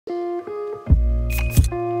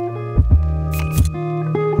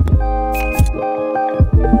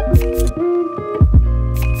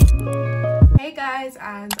guys,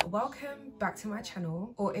 and welcome back to my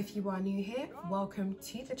channel, or if you are new here, welcome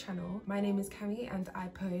to the channel. My name is Keh-me and I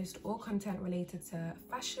post all content related to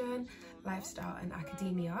fashion, lifestyle and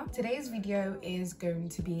academia. Today's video is going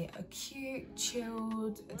to be a cute,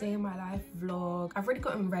 chilled day in my life vlog. I've already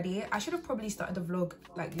gotten ready. I should have probably started the vlog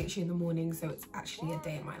like literally in the morning, so it's actually a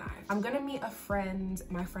day in my life. I'm gonna meet a friend,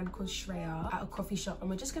 my friend called Shreya, at a coffee shop, and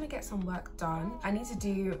we're just gonna get some work done. I need to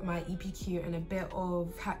do my EPQ and a bit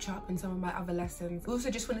of catch up in some of my other lessons.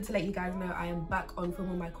 Also, just wanted to let you guys know I am back on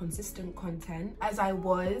filming my consistent content as I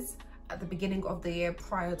was at the beginning of the year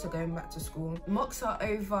prior to going back to school. Mocks are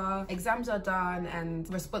over, exams are done, and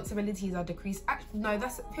responsibilities are decreased. Actually, no,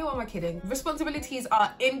 who am I kidding? Responsibilities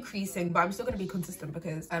are increasing, but I'm still gonna be consistent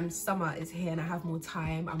because summer is here and I have more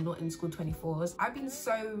time. I'm not in school 24s. I've been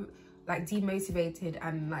so like demotivated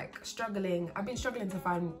and like struggling. I've been struggling to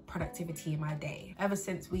find productivity in my day ever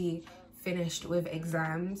since we finished with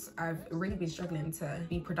exams. I've really been struggling to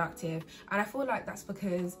be productive, and I feel like that's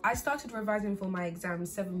because I started revising for my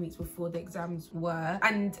exams 7 weeks before the exams were,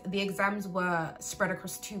 and the exams were spread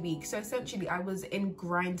across 2 weeks. So essentially I was in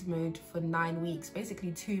grind mode for 9 weeks,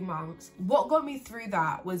 basically 2 months. What got me through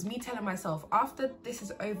that was me telling myself, after this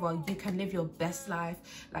is over, you can live your best life,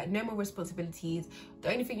 like no more responsibilities.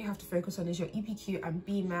 The only thing you have to focus on is your EPQ and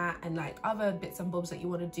BMAT and like other bits and bobs that you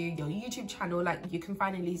want to do, your YouTube channel. Like you can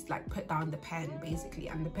finally like put down the pen basically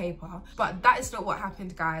and the paper. But that is not what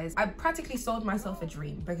happened, guys. I practically sold myself a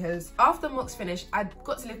dream, because after mocks finished, I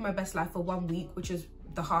got to live my best life for 1 week, which is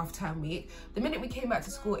the half-term week. The minute we came back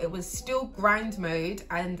to school, it was still grind mode,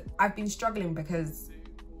 and I've been struggling because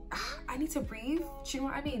I need to breathe. Do you know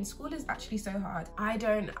what I mean? School is actually so hard. Why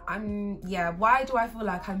do I feel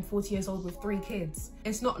like I'm 40 years old with 3 kids?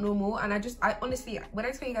 It's not normal. And I honestly, when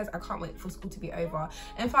I tell you guys, I can't wait for school to be over.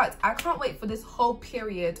 In fact, I can't wait for this whole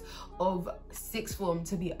period of sixth form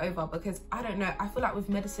to be over, because I don't know, I feel like with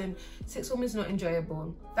medicine, sixth form is not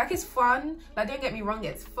enjoyable. Like, it's fun, like don't get me wrong,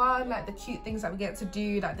 it's fun, like the cute things that we get to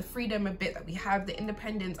do, like the freedom a bit that we have, the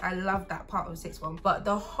independence. I love that part of sixth form. But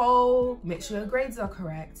the whole, make sure your grades are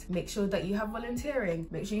correct, make sure that you have volunteering,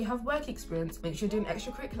 make sure you have work experience, make sure you're doing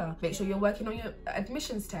extracurricular, make sure you're working on your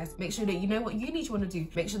admissions test, make sure that you know what uni you want to do,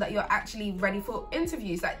 make sure that you're actually ready for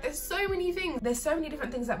interviews. Like, there's so many things, there's so many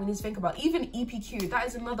different things that we need to think about. Even EPQ, that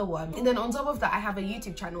is another one. And then on top of that, I have a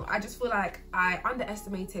YouTube channel. I just feel like I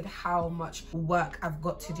underestimated how much work I've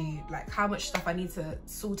got to do, like how much stuff I need to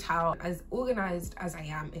sort out. As organized as I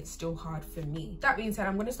am, it's still hard for me. That being said,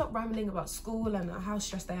 I'm gonna stop rambling about school and how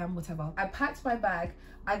stressed I am, whatever. I packed my bag.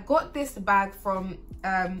 I got this bag from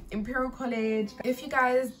Imperial College. If you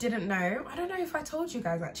guys didn't know, I don't know if I told you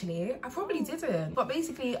guys actually, I probably didn't, but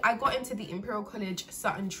basically I got into the Imperial College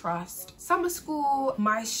Sutton Trust summer school.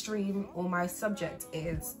 My stream, or my subject,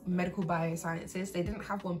 is medical biosciences. They didn't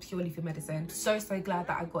have one purely for medicine. So glad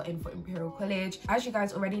that I got in for Imperial College. As you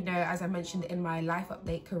guys already know, as I mentioned in my life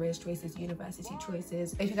update, careers choices, university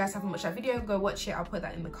choices, if you guys haven't watched that video, go watch it. I'll put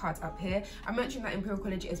that in the cards up here. I mentioned that Imperial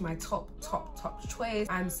College is my top choice,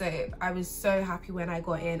 and so I was so happy when I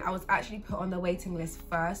got in. I was actually put on the waiting list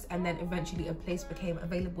first, and then eventually a place became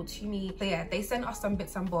available to me. So yeah, they sent us some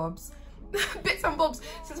bits and bobs. Bits and bobs.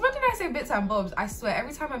 Since when did I say bits and bobs? I swear,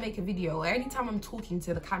 every time I make a video or anytime I'm talking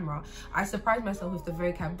to the camera, I surprise myself with the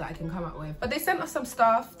vocab that I can come up with. But they sent us some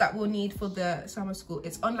stuff that we'll need for the summer school.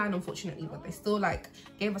 It's online, unfortunately, but they still like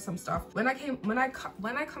gave us some stuff. When I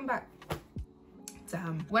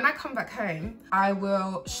come back home, I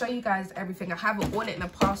will show you guys everything. I have it all in a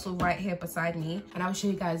parcel right here beside me, and I'll show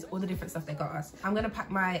you guys all the different stuff they got us. I'm gonna pack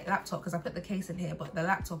my laptop because I put the case in here, but the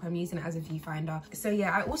laptop, I'm using it as a viewfinder. So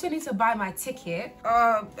yeah, I also need to buy my ticket.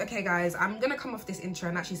 Okay guys, I'm gonna come off this intro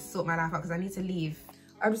and actually sort my life out because I need to leave.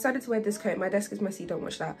 I've decided to wear this coat. My desk is messy, don't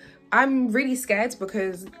watch that. I'm really scared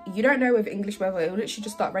because you don't know with English weather, it will literally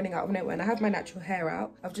just start running out of nowhere. And I have my natural hair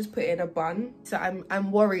out. I've just put it in a bun. So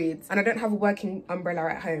I'm worried. And I don't have a working umbrella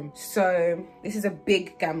at home. So this is a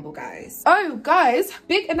big gamble, guys. Oh, guys,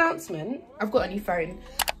 big announcement. I've got a new phone.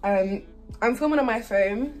 I'm filming on my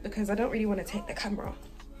phone because I don't really want to take the camera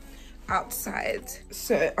outside.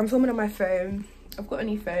 So I'm filming on my phone. I've got a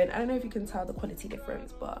new phone. I don't know if you can tell the quality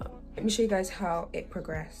difference, but let me show you guys how it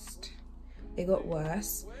progressed. It got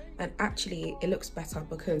worse, and actually it looks better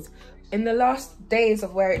because in the last days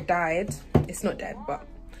of where it died, it's not dead, but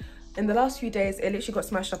in the last few days it literally got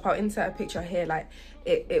smashed up. I'll insert a picture here. Like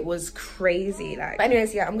it was crazy. Like, but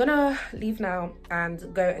anyways, yeah, I'm gonna leave now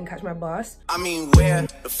and go and catch my bus. I mean, where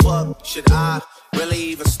the fuck should I really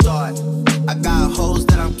even start? I got hoes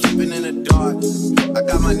that I'm keeping in the dark. I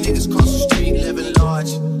got my niggas across the street living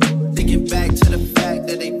large. Thinking back to the fact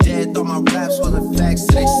that they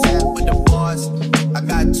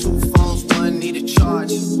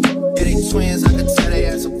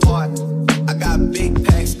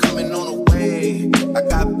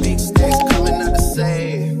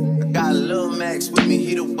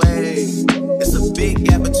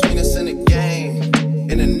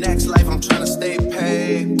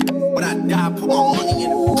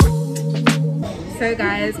So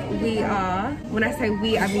guys, we are, when I say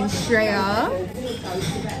we, I mean Shreya.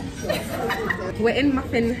 We're in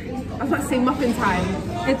muffin, I was about to say muffin time.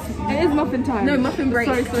 It is muffin time. No, muffin break.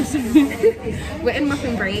 Sorry. We're in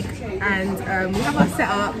muffin break and we have our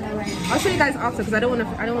setup. I'll show you guys after because I don't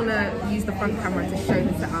want to use the front camera to show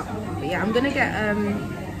the setup. But yeah, I'm gonna get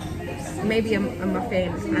maybe a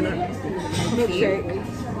muffin and a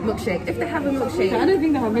milkshake. If they have a milkshake. I don't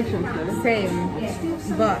think they have milkshake though.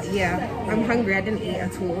 Same. But yeah, I'm hungry. I didn't eat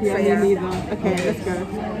at all. Yeah, so, yeah. me neither. Okay, let's go.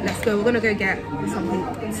 Let's go. We're gonna go get something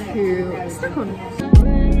to snack on.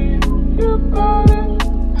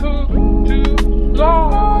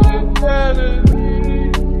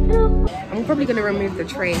 I'm probably gonna remove the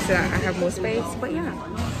tray so that I have more space. But yeah,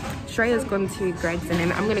 Shreya's gone to Greg's and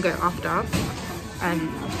then I'm gonna go after.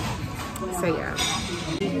 So yeah,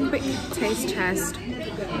 quick taste test.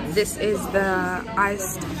 This is the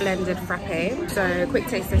iced blended frappe. So quick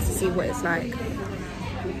taste test to see what it's like.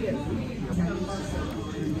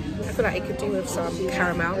 I feel like it could do with some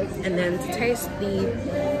caramel. And then to taste the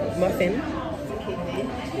muffin.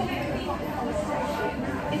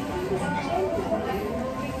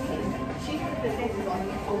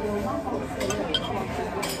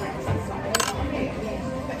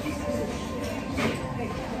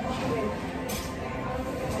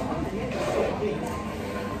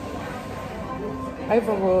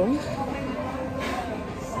 Overall,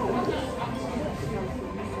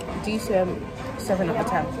 decent 7 out of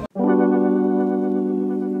 10.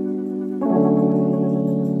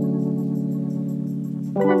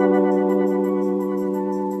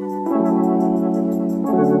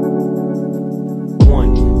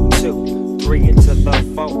 Into the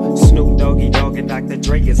foe. Snoop Doggy Dogg and Dr.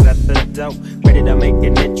 Dre is at the door, ready to make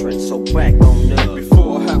an entrance, so back on up.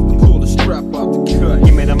 Before I have to pull the strap out the cut,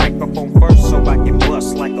 Give me the microphone first so I can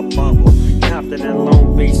bust like a bubble. Compton and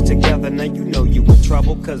Long Beach together, now you know you in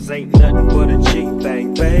trouble, cause ain't nothing but a G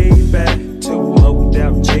thing, baby. Too low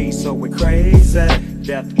down G, so we're crazy.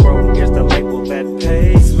 Death Row is the label that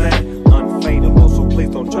pays me. Unfadable, so please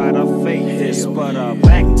don't try to fake this. But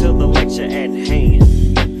back to the lecture at hand.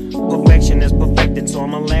 Perfection is perfected, so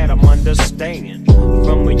I'm glad I'm understanding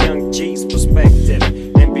from a young G's perspective.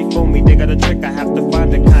 And before me dig out a trick, I have to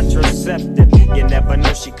find a contraceptive. You never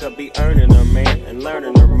know, she could be earning her man and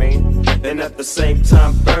learning her man, and at the same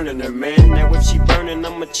time burning her man. Now when she burning,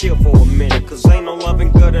 I'ma chill for a minute, cause ain't no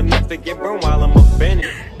loving good enough to get burned while I'm offended.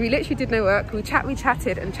 We literally did no work. We chatted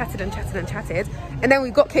and chatted and chatted and chatted, and then we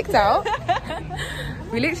got kicked out.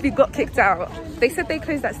 We literally got kicked out. They said they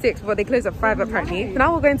closed at 6, but they closed at 5 apparently.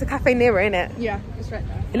 Now we're going to Cafe Nero, innit? Yeah, it's right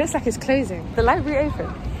there. It looks like it's closing. The library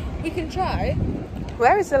open. We can try.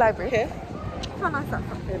 Where is the library? Here. How nice that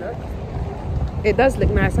cafe looks. It does look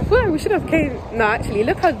nice. I feel like we should have came. No, actually,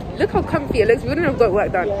 look how comfy it looks. We wouldn't have got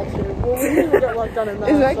work done. Yeah, true. Well, we didn't get work done in there.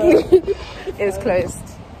 Exactly. So. It's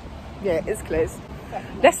closed. Yeah, it's closed. Okay.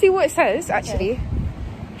 Let's see what it says. Actually. Okay.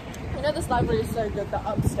 You know this library is so good that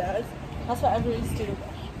upstairs. That's what every student.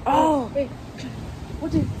 Oh. Wait.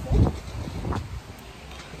 What did you say?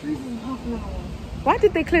 Half an hour. Why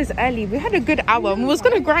did they close early? We had a good hour and we was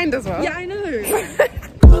gonna grind as well. Yeah, I know.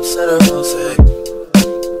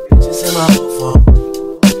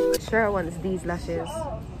 Shreya wants these lashes.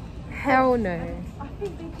 Hell no. I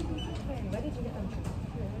think they could be something. Where did you get them?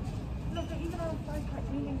 No, but even outside,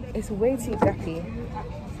 like, It's way too gappy.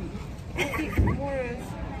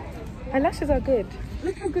 Her lashes are good.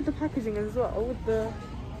 Look how good the packaging is as well with the.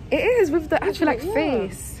 It is with the actual like yeah.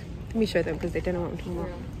 face. Let me show them because they don't know what I'm talking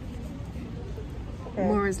about. Okay.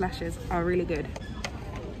 Mora's lashes are really good.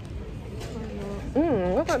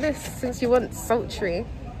 What about this? Since you want sultry.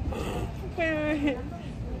 Wait.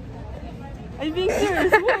 Are you being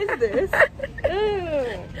serious? What is this?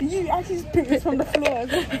 You actually just picked this from the floor.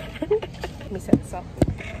 Let me set this up.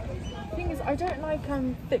 The thing is, I don't like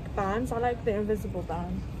thick bands. I like the invisible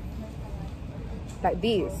band. Like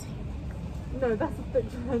these. No, that's a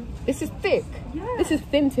thick band. This is thick. Yeah. This is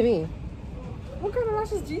thin to me. What kind of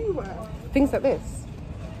lashes do you wear? Things like this.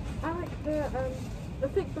 I like the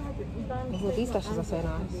thick bands. Well, these lashes are so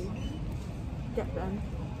nice. Get them.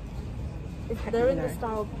 They're in the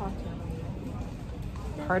style party.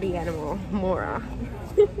 Party animal, Mora.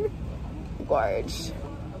 Gorge.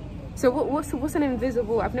 So what's an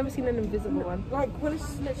invisible? I've never seen an invisible one. Like, well,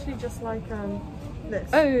 it's literally just like this.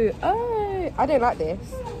 Oh, I don't like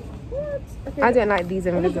this. What? Okay. I don't like these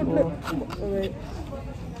invisible. Oh, wait.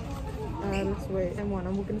 Let's wait. M1,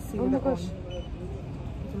 and we're gonna see. Oh my gosh. Is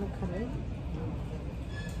it coming?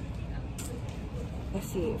 Let's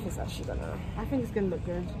see if it's actually gonna. I think it's gonna look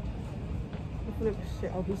good. If it looks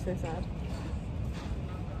shit, I'll be so sad.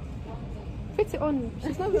 Fit it on.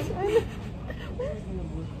 She's not. What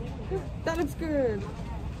That looks good.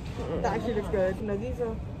 That actually looks good. No, these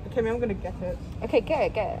are... Okay, I'm gonna get it. Okay,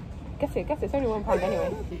 get it. Guess it. It's only £1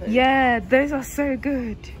 anyway. Yeah, those are so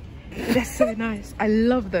good. They're so nice. I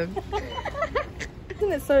love them.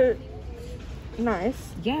 Isn't it so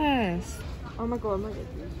nice? Yes. Oh my god,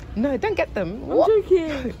 No, don't get them. I'm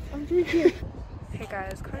joking. I'm joking. Hey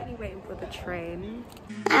guys, currently waiting for the train.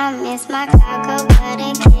 I miss my cocoa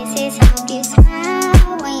butter kisses. Hope you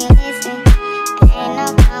smile when you listen. Ain't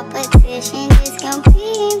no competition, just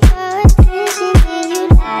competing for attention. And you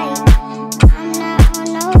like, I'm not on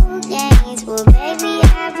no games. Well, baby,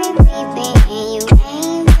 I've been peeping, and you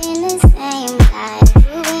ain't been the same. Like,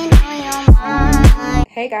 you been on your mind.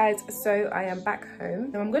 Hey guys, so I am back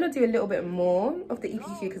home. Now I'm gonna do a little bit more of the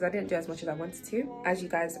EPQ because I didn't do as much as I wanted to, as you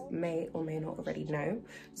guys may or may not already know.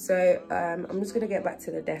 So I'm just gonna get back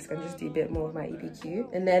to the desk and just do a bit more of my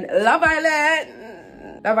EPQ, and then Love Island.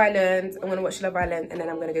 I'm gonna watch Love Island, and then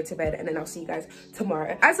I'm gonna go to bed, and then I'll see you guys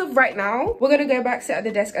tomorrow. As of right now, we're gonna go back, sit at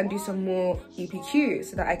the desk, and do some more EPQ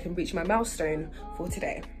so that I can reach my milestone for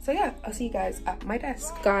today. So yeah, I'll see you guys at my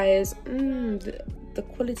desk. Guys, the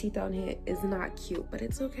quality down here is not cute, but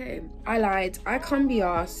it's okay. I lied. I can't be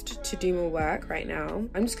asked to do more work right now.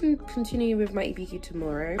 I'm just gonna continue with my EPQ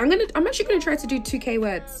tomorrow. I'm actually gonna try to do 2K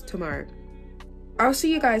words tomorrow. I'll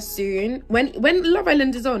see you guys soon. When Love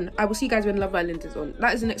Island is on, I will see you guys when Love Island is on.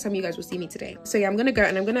 That is the next time you guys will see me today. So yeah, I'm gonna go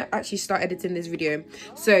and I'm gonna actually start editing this video.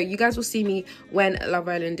 So you guys will see me when Love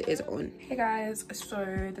Island is on. Hey guys,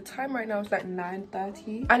 so the time right now is like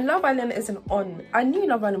 9:30 and Love Island isn't on. I knew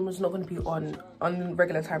Love Island was not gonna be on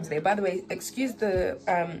regular time today. By the way, excuse the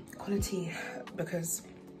quality because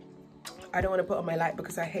I don't want to put on my light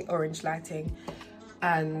because I hate orange lighting,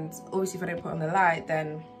 and obviously if I don't put on the light,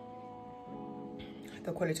 then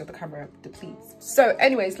the quality of the camera depletes. So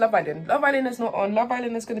anyways, Love Island is not on. Love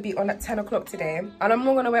Island is going to be on at 10 o'clock today, and I'm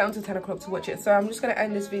not going to wait until 10 o'clock to watch it. So I'm just going to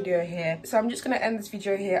end this video here.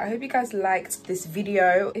 I hope you guys liked this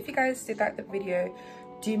video. If you guys did like the video,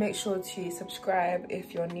 do make sure to subscribe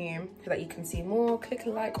if you're new so that you can see more. Click a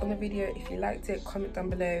like on the video if you liked it. Comment down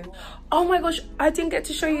below. Oh my gosh, I didn't get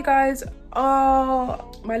to show you guys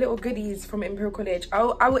my little goodies from Imperial College.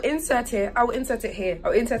 I will insert it. I will insert it here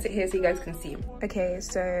so you guys can see. Okay,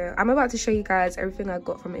 so I'm about to show you guys everything I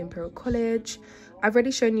got from Imperial College. I've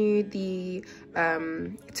already shown you the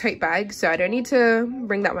tote bag, so I don't need to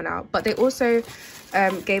bring that one out. But they also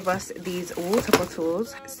gave us these water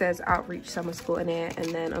bottles. It says Outreach Summer School in it, and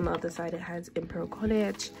then on the other side it has Imperial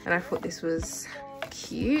College, and I thought this was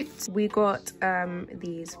cute. We got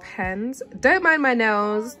these pens. Don't mind my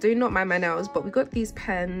nails, do not mind my nails, but we got these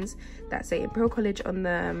pens that say Imperial College on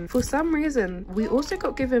them for some reason. We also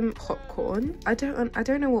got given popcorn. I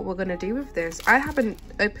don't know what we're gonna do with this. I haven't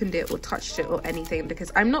opened it or touched it or anything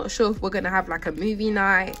because I'm not sure if we're gonna have like a movie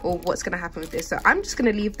night or what's gonna happen with this. So I'm just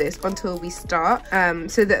gonna leave this until we start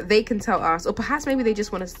so that they can tell us, or perhaps maybe they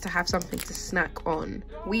just want us to have something to snack on.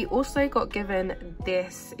 We also got given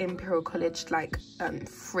this Imperial College like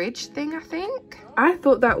fridge thing. I think I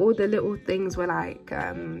thought that all the little things were like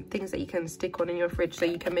things that you can stick on in your fridge so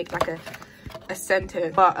you can make like a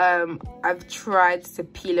sentence, but I've tried to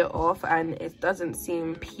peel it off and it doesn't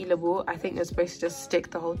seem peelable. I think you're supposed to just stick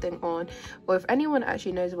the whole thing on, or if anyone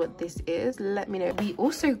actually knows what this is, let me know. We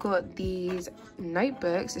also got these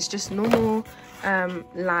notebooks. It's just normal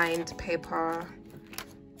lined paper,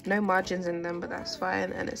 no margins in them, but that's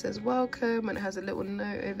fine, and it says welcome, and it has a little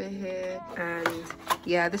note over here. And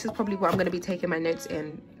yeah, this is probably what I'm going to be taking my notes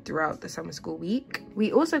in throughout the summer school week.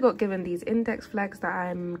 We also got given these index flags that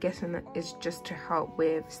I'm guessing that is just to help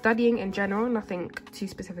with studying in general, nothing too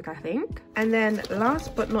specific I think. And then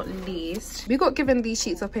last but not least, we got given these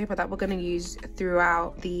sheets of paper that we're going to use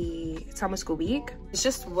throughout the summer school week. It's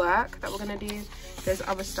just work that we're going to do. There's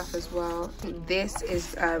other stuff as well. This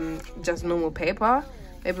is just normal paper.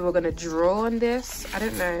 Maybe we're gonna draw on this. I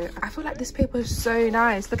don't know. I feel like this paper is so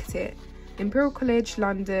nice. Look at it. Imperial College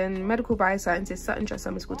London, Medical Biosciences, Sutton Trust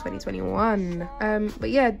Summer School 2021.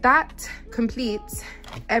 But yeah, that completes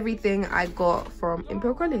everything I got from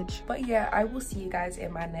Imperial College. But yeah, I will see you guys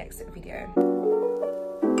in my next video.